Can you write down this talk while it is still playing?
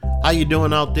How you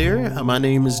doing out there? My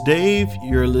name is Dave.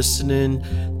 You're listening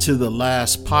to The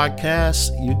Last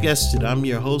Podcast. You guessed it, I'm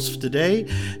your host today.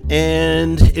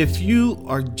 And if you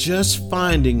are just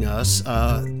finding us,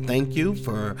 thank you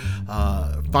for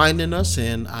finding us,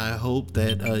 and I hope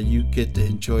that you get to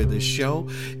enjoy this show.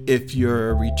 If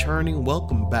you're returning,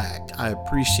 welcome back. I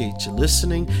appreciate you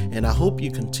listening, and I hope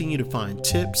you continue to find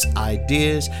tips,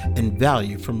 ideas, and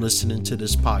value from listening to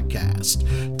this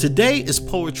podcast. Today is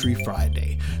Poetry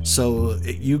Friday, so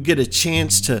you get a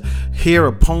chance to hear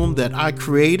a poem that I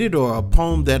created or a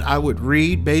poem that I would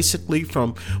read basically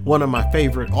from one of my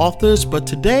favorite authors. But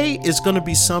today is going to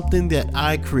be something that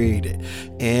I created,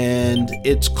 and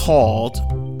it's called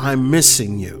I'm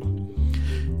Missing You.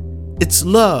 It's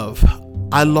love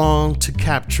I long to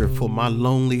capture, for my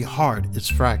lonely heart is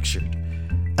fractured.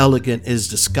 Elegant is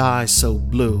the sky so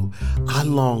blue, I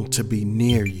long to be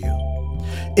near you.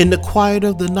 In the quiet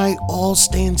of the night, all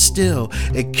stand still.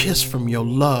 A kiss from your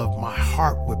love, my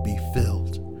heart would be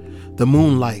filled. The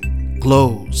moonlight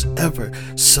glows ever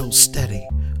so steady.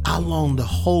 I long to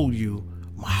hold you,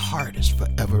 my heart is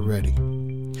forever ready.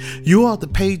 You are the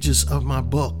pages of my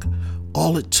book.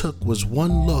 All it took was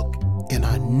one look, and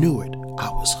I knew it, I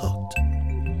was hooked.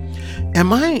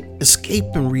 Am I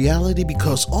escaping reality?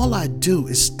 Because all I do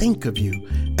is think of you.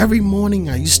 Every morning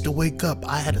I used to wake up,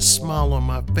 I had a smile on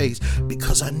my face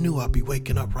because I knew I'd be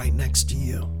waking up right next to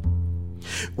you.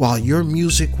 While your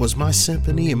music was my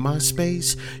symphony in my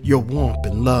space, your warmth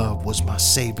and love was my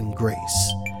saving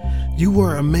grace. You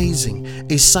were amazing,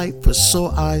 a sight for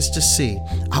sore eyes to see.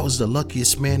 I was the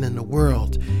luckiest man in the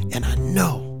world, and I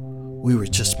know we were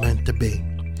just meant to be.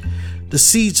 The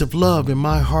seeds of love in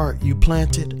my heart you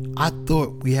planted. I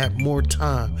thought we had more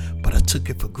time, but I took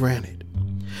it for granted.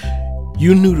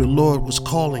 You knew the Lord was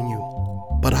calling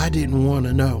you, but I didn't want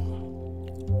to know.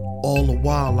 All the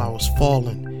while I was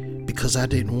falling because I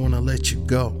didn't want to let you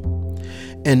go.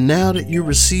 And now that you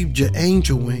received your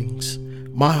angel wings,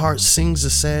 my heart sings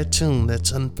a sad tune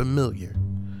that's unfamiliar.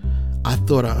 I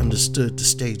thought I understood the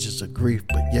stages of grief,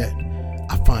 but yet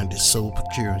I find it so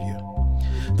peculiar.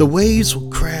 The waves will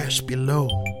crash below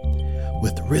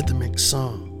with rhythmic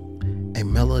song, a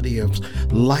melody of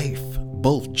life,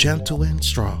 both gentle and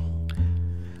strong.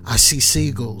 I see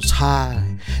seagulls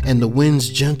high and the wind's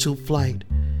gentle flight.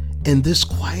 In this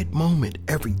quiet moment,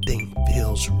 everything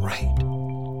feels right.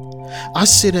 I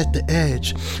sit at the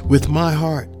edge with my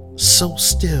heart so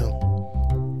still.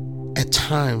 At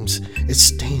times, it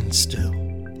stands still,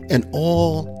 and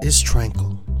all is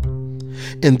tranquil.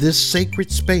 In this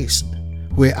sacred space,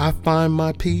 where I find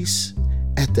my peace,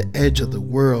 at the edge of the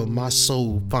world my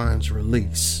soul finds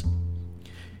release.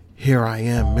 Here I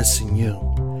am missing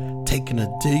you, taking a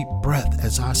deep breath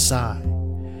as I sigh,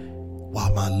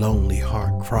 while my lonely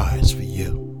heart cries for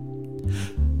you.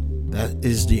 That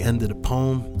is the end of the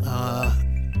poem.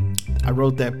 I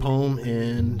wrote that poem,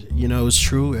 and it's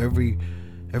true.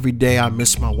 Every day I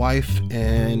miss my wife,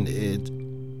 and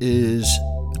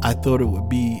I thought it would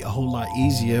be a whole lot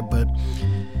easier, but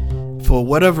for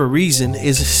whatever reason,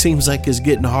 it seems like it's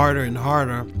getting harder and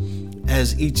harder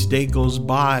as each day goes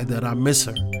by that I miss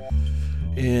her.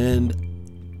 And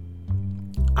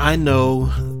I know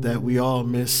that we all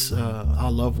miss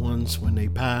our loved ones when they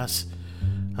pass.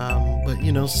 But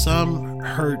some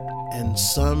hurt and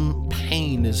some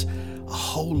pain is a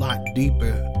whole lot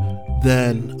deeper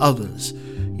than others.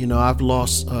 I've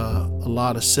lost a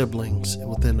lot of siblings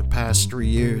within the past 3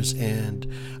 years, and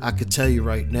I could tell you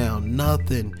right now,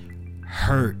 nothing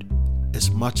hurt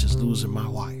as much as losing my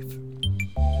wife.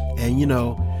 And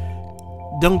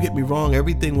don't get me wrong,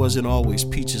 everything wasn't always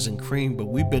peaches and cream, but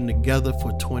we've been together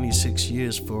for 26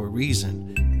 years for a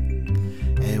reason,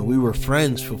 and we were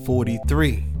friends for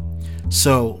 43.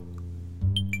 So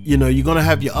you're gonna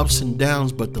have your ups and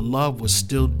downs, but the love was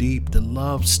still deep. The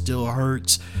love still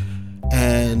hurts,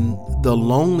 and the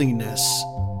loneliness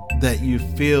that you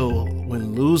feel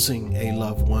when losing a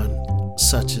loved one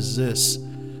such as this,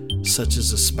 such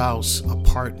as a spouse, a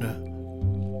partner,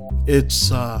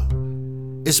 it's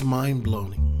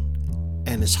mind-blowing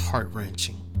and it's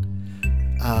heart-wrenching.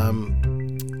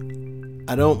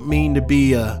 I don't mean to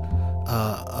be a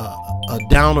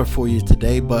downer for you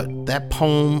today, but that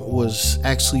poem was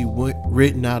actually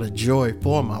written out of joy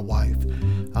for my wife.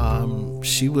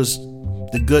 She was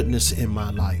the goodness in my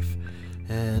life,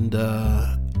 and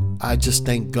I just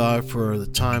thank God for the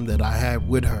time that I had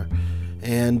with her.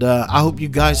 And I hope you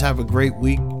guys have a great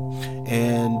week.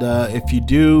 And if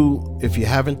you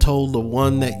haven't told the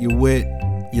one that you're with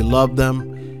you love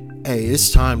them, hey,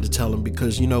 it's time to tell them,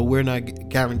 because we're not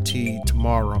guaranteed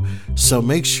tomorrow. So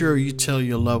make sure you tell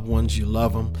your loved ones you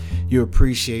love them, you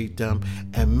appreciate them,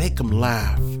 and make them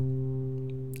laugh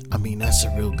I mean, that's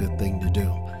a real good thing to do.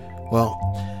 Well,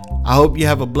 I hope you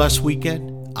have a blessed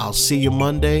weekend. I'll see you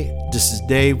Monday. This is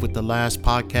Dave with The Last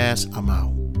Podcast. I'm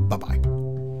out. Bye-bye.